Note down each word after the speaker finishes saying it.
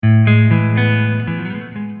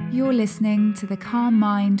listening to the Calm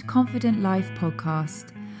Mind, Confident Life podcast,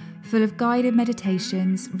 full of guided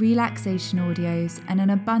meditations, relaxation audios, and an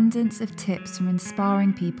abundance of tips from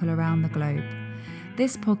inspiring people around the globe.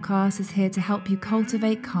 This podcast is here to help you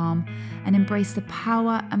cultivate calm and embrace the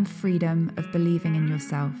power and freedom of believing in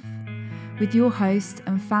yourself. With your host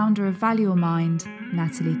and founder of Value Your Mind,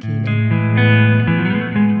 Natalie Keeley.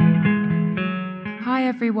 Hi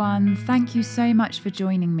everyone, thank you so much for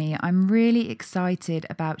joining me. I'm really excited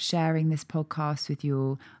about sharing this podcast with you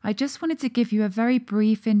all. I just wanted to give you a very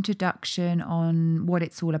brief introduction on what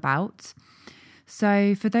it's all about.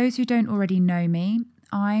 So for those who don't already know me,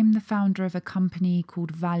 I'm the founder of a company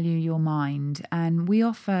called Value Your Mind, and we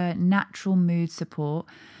offer natural mood support,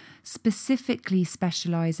 specifically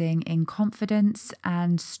specialising in confidence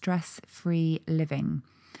and stress-free living.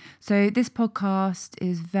 So this podcast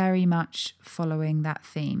is very much following that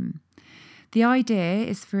theme. The idea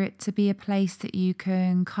is for it to be a place that you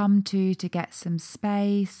can come to get some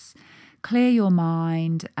space, clear your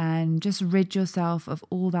mind, and just rid yourself of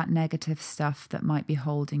all that negative stuff that might be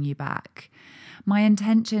holding you back. My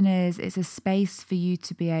intention is it's a space for you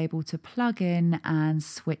to be able to plug in and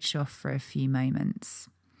switch off for a few moments.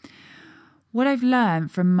 What I've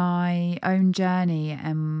learned from my own journey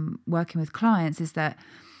and working with clients is that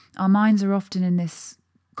our minds are often in this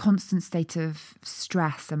constant state of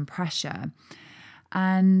stress and pressure.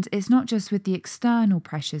 And it's not just with the external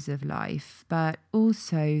pressures of life, but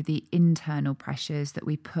also the internal pressures that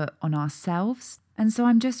we put on ourselves. And so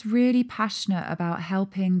I'm just really passionate about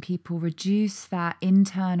helping people reduce that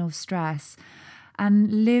internal stress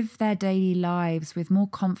and live their daily lives with more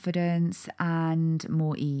confidence and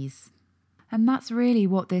more ease. And that's really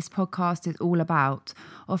what this podcast is all about,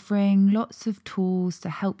 offering lots of tools to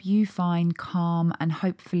help you find calm and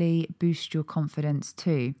hopefully boost your confidence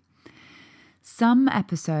too. Some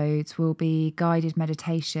episodes will be guided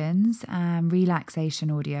meditations and relaxation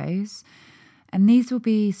audios, and these will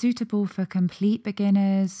be suitable for complete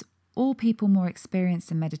beginners or people more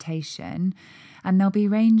experienced in meditation, and they'll be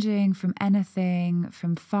ranging from anything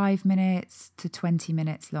from 5 minutes to 20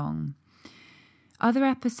 minutes long. Other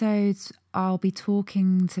episodes, I'll be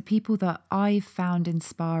talking to people that I've found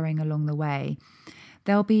inspiring along the way.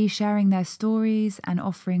 They'll be sharing their stories and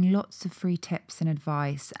offering lots of free tips and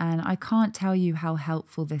advice, and I can't tell you how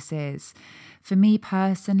helpful this is. For me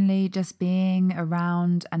personally, just being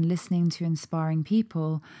around and listening to inspiring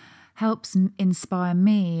people helps inspire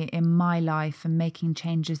me in my life and making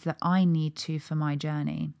changes that I need to for my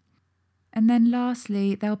journey. And then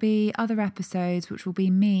lastly, there'll be other episodes which will be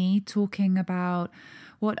me talking about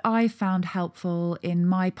what I found helpful in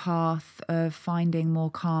my path of finding more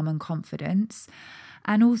calm and confidence,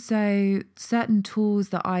 and also certain tools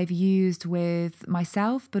that I've used with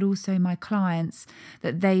myself, but also my clients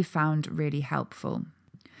that they found really helpful.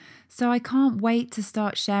 So I can't wait to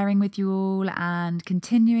start sharing with you all and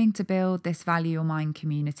continuing to build this Value Your Mind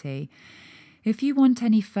community. If you want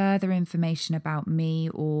any further information about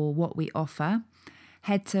me or what we offer,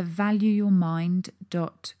 head to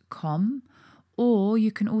valueyourmind.com, or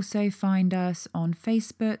you can also find us on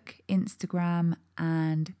Facebook, Instagram,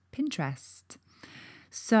 and Pinterest.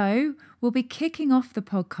 So we'll be kicking off the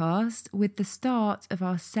podcast with the start of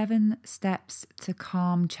our 7 Steps to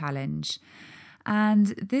Calm challenge.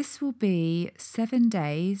 And this will be 7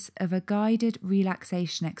 days of a guided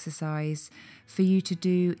relaxation exercise for you to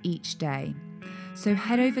do each day. So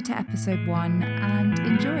head over to episode 1 and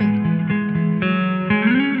enjoy.